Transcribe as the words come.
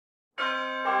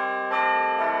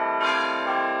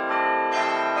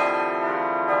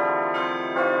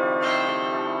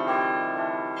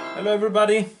Hello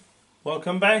everybody,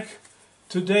 welcome back.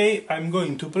 Today I'm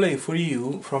going to play for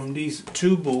you from these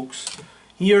two books,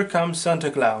 Here Comes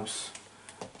Santa Claus.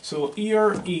 So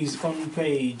here is on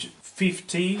page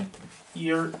 50,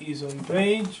 here is on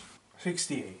page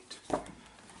 68.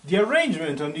 The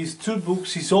arrangement on these two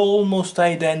books is almost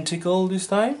identical this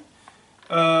time.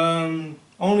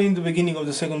 Only in the beginning of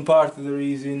the second part there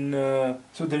is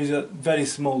so there is a very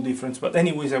small difference, but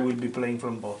anyways I will be playing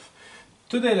from both.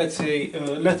 Today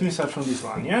let me start from this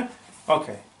one, yeah?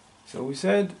 Okay, so we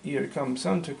said Here Comes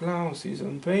Santa Claus is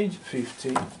on page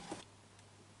 50.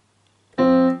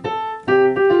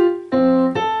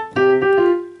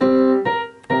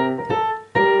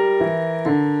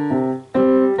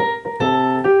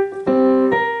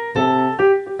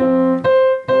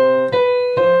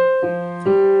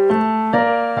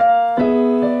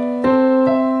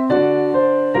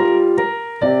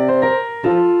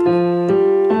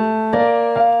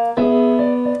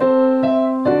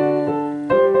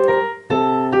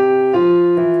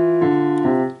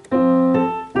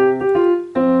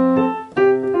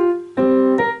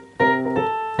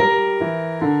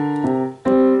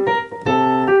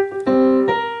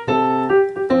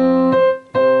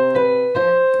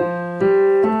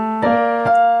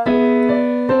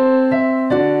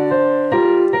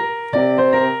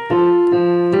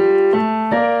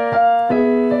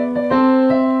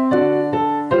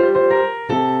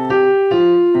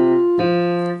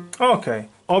 Okay,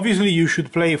 obviously you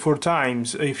should play 4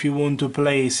 times if you want to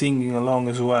play singing along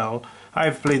as well.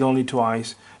 I've played only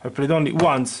twice. I played only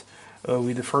once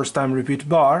with the first time repeat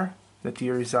bar, that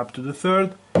here is up to the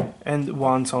third, and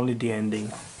once only the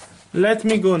ending. Let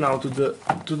me go now to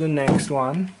the next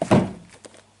one.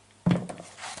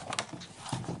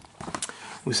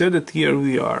 We said that here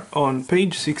we are on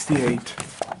page 68.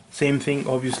 Same thing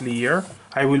obviously here.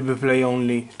 I will be playing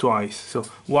only twice. So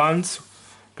once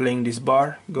playing this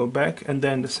bar, go back, and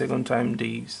then the second time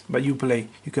these. But you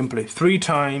can play 3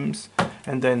 times,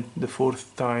 and then the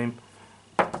 4th time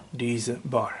this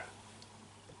bar.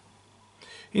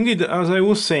 Indeed, as I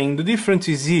was saying, the difference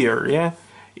is here, yeah?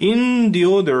 In the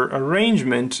other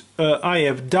arrangement, I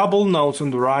have double notes on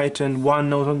the right and 1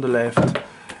 note on the left.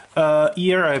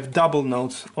 Here I have double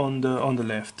notes on the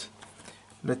left.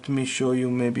 Let me show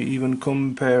you, maybe even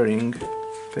comparing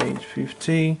page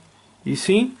 50. You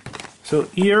see? So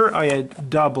here I had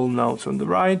double notes on the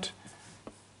right,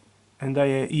 and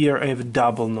here I have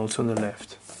double notes on the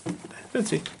left.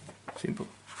 That's it. Simple.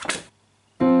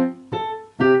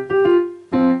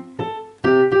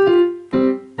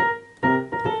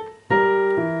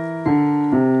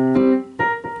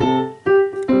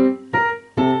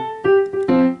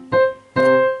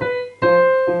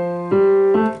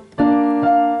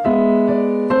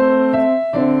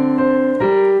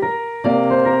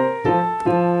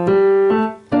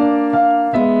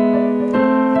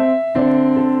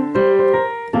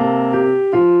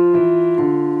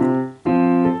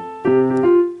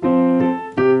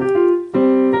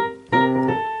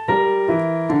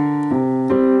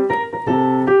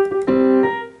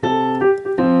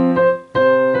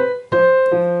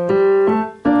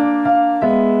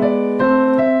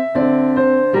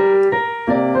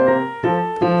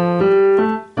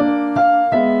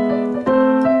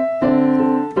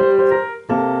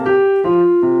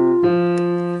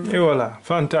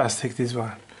 Fantastic, this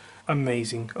one.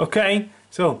 Amazing. Okay,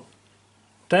 so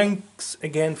thanks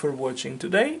again for watching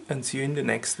today, and see you in the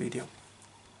next video.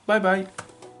 Bye bye.